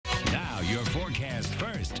Your forecast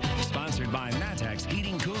first, sponsored by Matex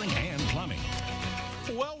Heating, Cooling, and Plumbing.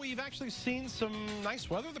 Well, we've actually seen some nice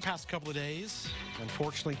weather the past couple of days.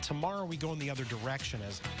 Unfortunately, tomorrow we go in the other direction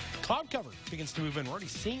as cloud cover begins to move in. We're already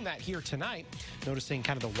seeing that here tonight, noticing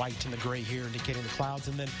kind of the white and the gray here indicating the clouds,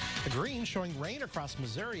 and then the green showing rain across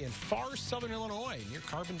Missouri and far southern Illinois. Near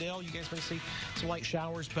Carbondale, you guys may see some light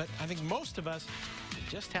showers, but I think most of us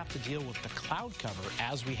just have to deal with the cloud cover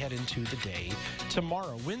as we head into the day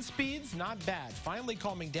tomorrow. Wind speeds, not bad. Finally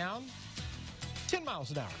calming down. 10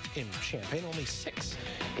 miles an hour in Champaign, only 6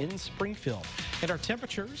 in Springfield. And our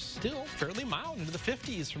temperatures still fairly mild into the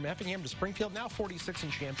 50s from Effingham to Springfield, now 46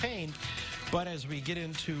 in Champaign. But as we get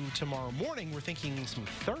into tomorrow morning, we're thinking some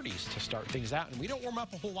 30s to start things out. And we don't warm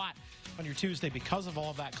up a whole lot on your Tuesday because of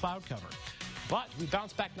all of that cloud cover. But we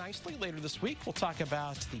bounce back nicely later this week. We'll talk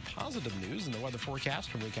about the positive news and the weather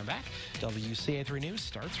forecast when we come back. WCIA 3 News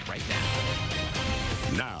starts right now.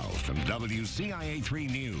 Now from WCIA 3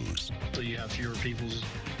 News. So you have fewer people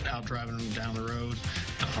out driving down the road,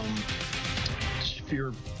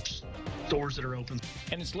 fewer stores that are open.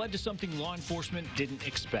 And it's led to something law enforcement didn't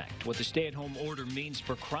expect, what the stay-at-home order means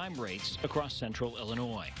for crime rates across central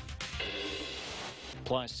Illinois.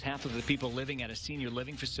 Plus, half of the people living at a senior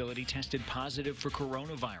living facility tested positive for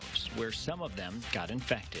coronavirus, where some of them got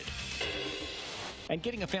infected. And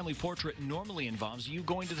getting a family portrait normally involves you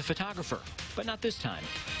going to the photographer, but not this time.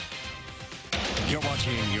 You're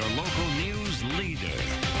watching your local news leader.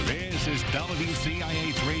 This is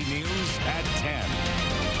WCIA 3 News at 10.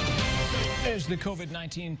 As the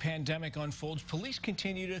COVID-19 pandemic unfolds, police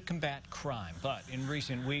continue to combat crime. But in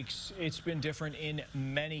recent weeks, it's been different in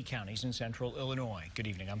many counties in central Illinois. Good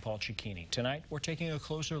evening, I'm Paul Cicchini. Tonight, we're taking a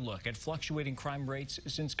closer look at fluctuating crime rates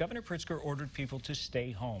since Governor Pritzker ordered people to stay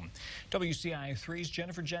home. WCIA 3's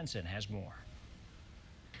Jennifer Jensen has more.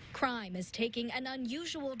 Crime is taking an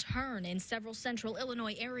unusual turn in several central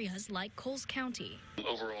Illinois areas like Coles County.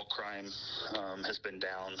 Overall crime has been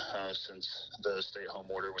down since the stay-at-home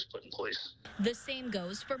order was put in place. The same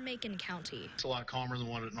goes for Macon County. It's a lot calmer than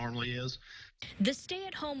what it normally is. The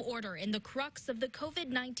stay-at-home order in the crux of the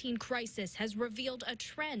COVID-19 crisis has revealed a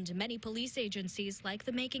trend many police agencies like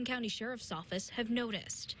the Macon County Sheriff's Office have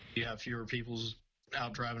noticed. You have fewer people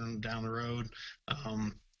out driving down the road,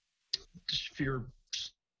 fewer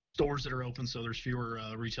stores that are open, so there's fewer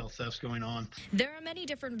retail thefts going on. There are many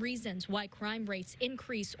different reasons why crime rates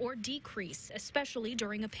increase or decrease, especially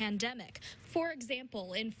during a pandemic. For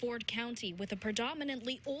example, in Ford County, with a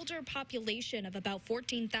predominantly older population of about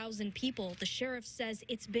 14,000 people, the sheriff says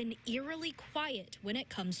it's been eerily quiet when it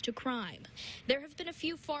comes to crime. There have been a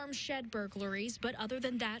few farm shed burglaries, but other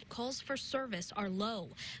than that, calls for service are low.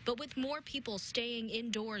 But with more people staying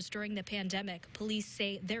indoors during the pandemic, police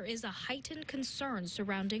say there is a heightened concern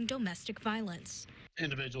surrounding domestic violence.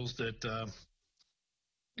 Individuals that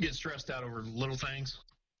get stressed out over little things,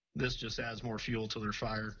 this just adds more fuel to their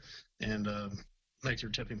fire and makes their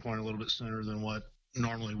tipping point a little bit sooner than what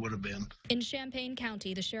normally would have been. In Champaign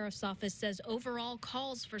County, the sheriff's office says overall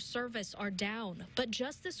calls for service are down. But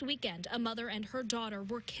just this weekend, a mother and her daughter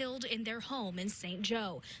were killed in their home in St.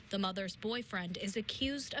 Joe. The mother's boyfriend is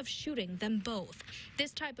accused of shooting them both.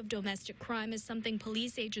 This type of domestic crime is something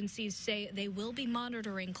police agencies say they will be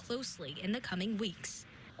monitoring closely in the coming weeks.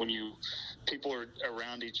 When people are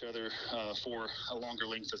around each other for a longer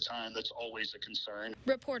length of time, that's always a concern.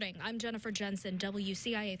 Reporting, I'm Jennifer Jensen,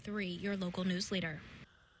 WCIA 3, your local news leader.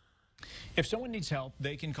 If someone needs help,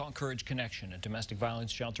 they can call Courage Connection, a domestic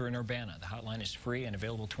violence shelter in Urbana. The hotline is free and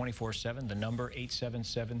available 24/7. The number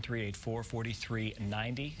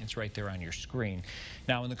 877-384-4390. It's right there on your screen.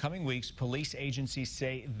 Now, in the coming weeks, police agencies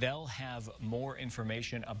say they'll have more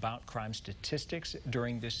information about crime statistics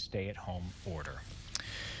during this stay-at-home order.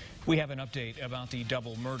 We have an update about the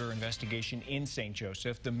double murder investigation in St.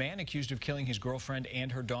 Joseph. The man accused of killing his girlfriend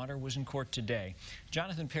and her daughter was in court today.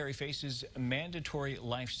 Jonathan Perry faces a mandatory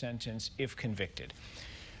life sentence if convicted.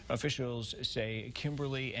 Officials say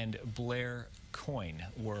Kimberly and Blair Coyne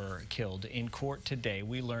were killed in court today.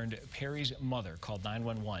 We learned Perry's mother called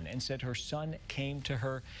 911 and said her son came to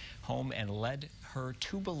her home and led her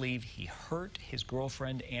to believe he hurt his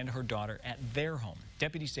girlfriend and her daughter at their home.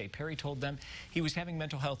 Deputies say Perry told them he was having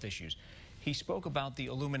mental health issues. He spoke about the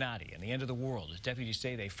Illuminati and the end of the world. Deputies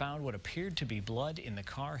say they found what appeared to be blood in the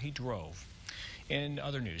car he drove. In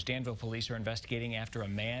other news, Danville police are investigating after a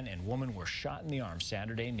man and woman were shot in the arm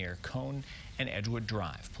Saturday near Cone and Edgewood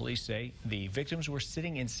Drive. Police say the victims were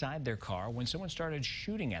sitting inside their car when someone started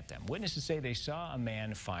shooting at them. Witnesses say they saw a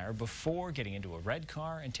man fire before getting into a red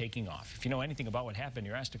car and taking off. If you know anything about what happened,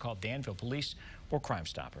 you're asked to call Danville Police or Crime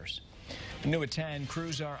Stoppers. New at 10,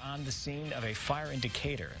 crews are on the scene of a fire in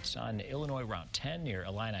Decatur. It's on Illinois Route 10 near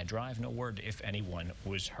Illini Drive. No word if anyone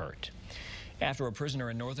was hurt. After a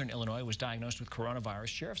prisoner in northern Illinois was diagnosed with coronavirus,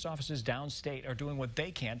 sheriff's offices downstate are doing what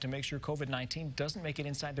they can to make sure COVID-19 doesn't make it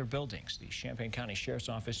inside their buildings. The Champaign County Sheriff's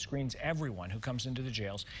Office screens everyone who comes into the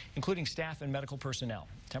jails, including staff and medical personnel.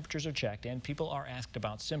 Temperatures are checked and people are asked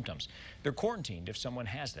about symptoms. They're quarantined if someone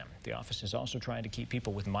has them. The office is also trying to keep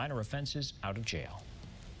people with minor offenses out of jail.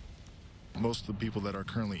 Most of the people that are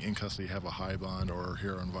currently in custody have a high bond or are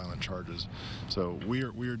here on violent charges. So we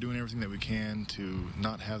are doing everything that we can to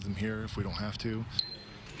not have them here if we don't have to.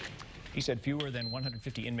 He said fewer than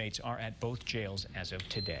 150 inmates are at both jails as of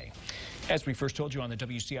today. As we first told you on the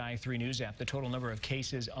WCIA 3 News app, the total number of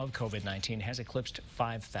cases of COVID-19 has eclipsed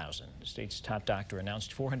 5,000. The state's top doctor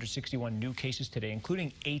announced 461 new cases today,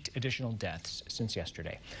 including 8 additional deaths since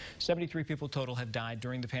yesterday. 73 people total have died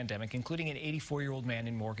during the pandemic, including an 84-year-old man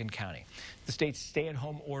in Morgan County. The state's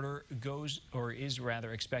stay-at-home order is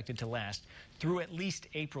expected to last through at least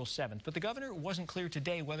April 7th. But the governor wasn't clear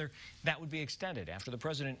today whether that would be extended after the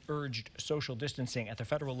president urged social distancing at the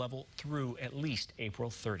federal level through at least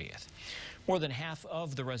April 30th. More than half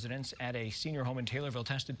of the residents at a senior home in Taylorville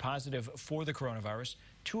tested positive for the coronavirus.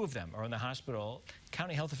 2 of them are in the hospital.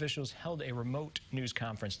 County health officials held a remote news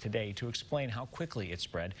conference today to explain how quickly it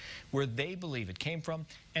spread, where they believe it came from,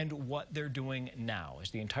 and what they're doing now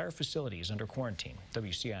as the entire facility is under quarantine.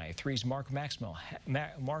 WCIA 3's Mark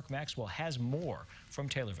Maxwell has more from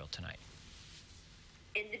Taylorville tonight.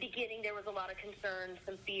 In the beginning, there was a lot of concern,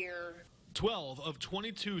 some fear. 12 of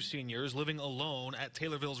 22 seniors living alone at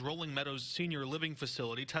Taylorville's Rolling Meadows Senior Living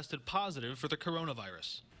Facility tested positive for the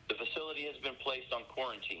coronavirus. The facility has been placed on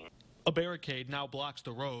quarantine. A barricade now blocks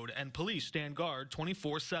the road, and police stand guard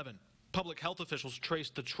 24/7. Public health officials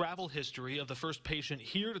traced the travel history of the first patient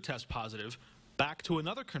here to test positive back to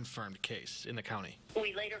another confirmed case in the county.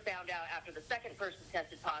 We later found out after the second person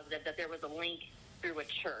tested positive that there was a link through a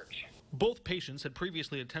church. Both patients had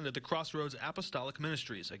previously attended the Crossroads Apostolic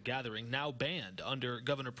Ministries, a gathering now banned under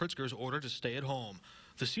Governor Pritzker's order to stay at home.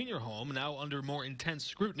 The senior home now under more intense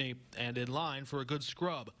scrutiny and in line for a good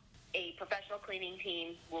scrub. A professional cleaning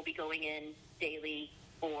team will be going in daily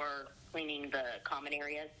for cleaning the common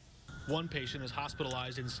areas. One patient is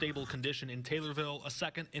hospitalized in stable condition in Taylorville, a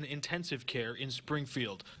second in intensive care in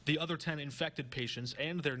Springfield. The other 10 infected patients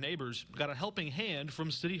and their neighbors got a helping hand from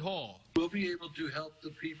City Hall. We'll be able to help the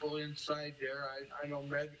people inside there. I know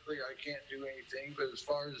medically I can't do anything, but as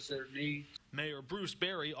far as their needs. Mayor Bruce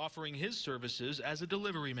Berry offering his services as a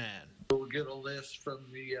delivery man. We'll get a list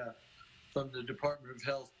from the Department of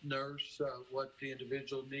Health nurse, what the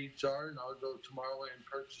individual needs are, and I'll go tomorrow and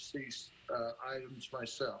purchase these items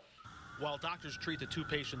myself. While doctors treat the 2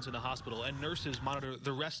 patients in the hospital and nurses monitor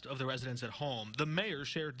the rest of the residents at home, the mayor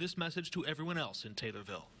shared this message to everyone else in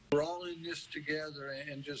Taylorville. We're all in this together,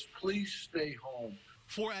 and just please stay home.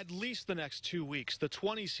 For at least the next 2 weeks, the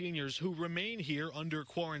 20 seniors who remain here under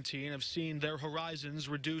quarantine have seen their horizons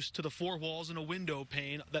reduced to the 4 walls and a window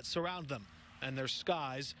pane that surround them, and their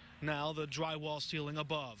skies now the drywall ceiling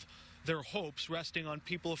above. Their hopes resting on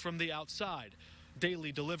people from the outside.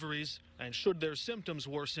 Daily deliveries, and should their symptoms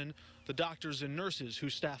worsen, the doctors and nurses who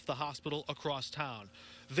staff the hospital across town.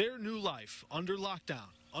 Their new life under lockdown,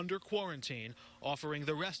 under quarantine, offering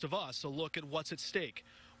the rest of us a look at what's at stake,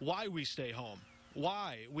 why we stay home,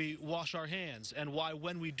 why we wash our hands, and why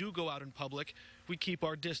when we do go out in public, we keep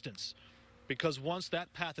our distance. Because once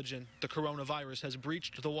that pathogen, the coronavirus, has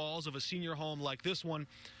breached the walls of a senior home like this one,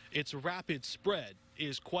 its rapid spread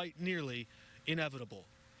is quite nearly inevitable.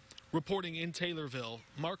 Reporting in Taylorville,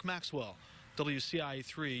 Mark Maxwell, WCIA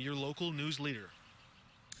 3, your local news leader.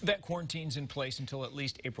 That quarantine's in place until at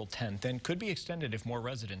least April 10th and could be extended if more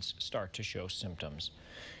residents start to show symptoms.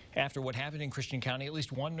 After what happened in Christian County, at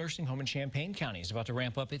least one nursing home in Champaign County is about to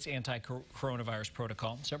ramp up its anti-coronavirus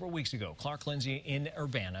protocol. Several weeks ago, Clark Lindsay in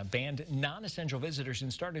Urbana banned non-essential visitors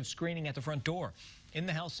and started screening at the front door. In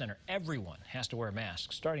the health center, everyone has to wear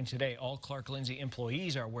masks. Starting today, all Clark Lindsay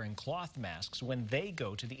employees are wearing cloth masks when they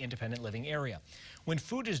go to the independent living area. When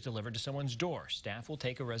food is delivered to someone's door, staff will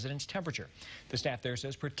take a resident's temperature. The staff there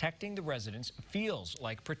says protecting the residents feels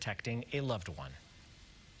like protecting a loved one.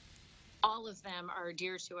 All of them are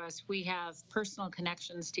dear to us. We have personal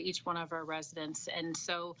connections to each one of our residents, and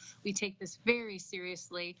so we take this very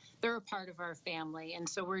seriously. They're a part of our family, and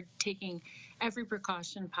so we're taking every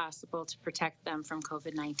precaution possible to protect them from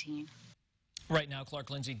COVID-19. Right now, Clark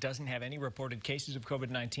Lindsay doesn't have any reported cases of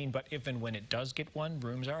COVID-19, but if and when it does get one,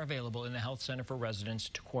 rooms are available in the health center for residents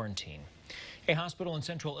to quarantine. A hospital in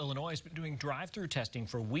central Illinois has been doing drive-through testing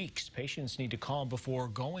for weeks. Patients need to call before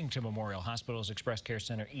going to Memorial Hospital's Express Care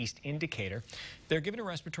Center East in Decatur. They're given a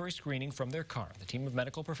respiratory screening from their car. The team of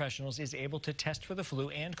medical professionals is able to test for the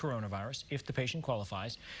flu and coronavirus if the patient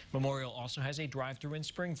qualifies. Memorial also has a drive-through in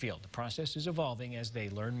Springfield. The process is evolving as they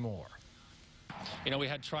learn more. You know, we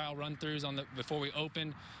had trial run-throughs before we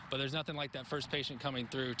opened, but there's nothing like that first patient coming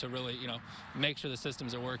through to really, make sure the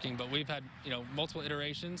systems are working. But we've had, multiple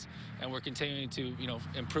iterations, and we're continuing to,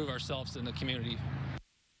 improve ourselves in the community.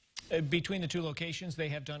 Between the two locations, they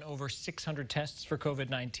have done over 600 tests for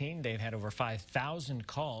COVID-19. They've had over 5,000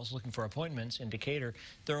 calls looking for appointments. In Decatur,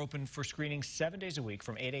 they're open for screening 7 days a week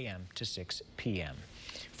from 8 a.m. to 6 p.m.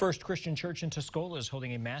 First Christian Church in Tuscola is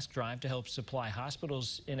holding a mask drive to help supply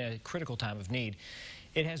hospitals in a critical time of need.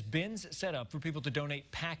 It has bins set up for people to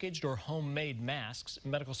donate packaged or homemade masks.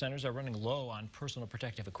 Medical centers are running low on personal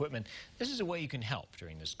protective equipment. This is a way you can help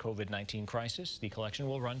during this COVID-19 crisis. The collection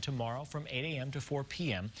will run tomorrow from 8 a.m. to 4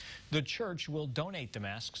 p.m. The church will donate the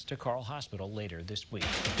masks to Carl Hospital later this week.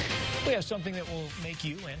 We have something that will make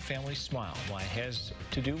you and families smile. Why, it has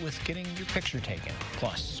to do with getting your picture taken.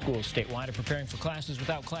 Plus, schools statewide are preparing for classes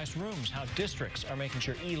without classrooms, how districts are making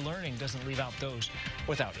sure e-learning doesn't leave out those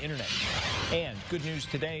without internet. And good news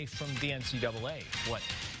today from the NCAA, what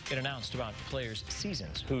it announced about players'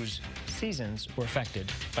 seasons, whose seasons were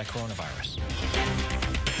affected by coronavirus.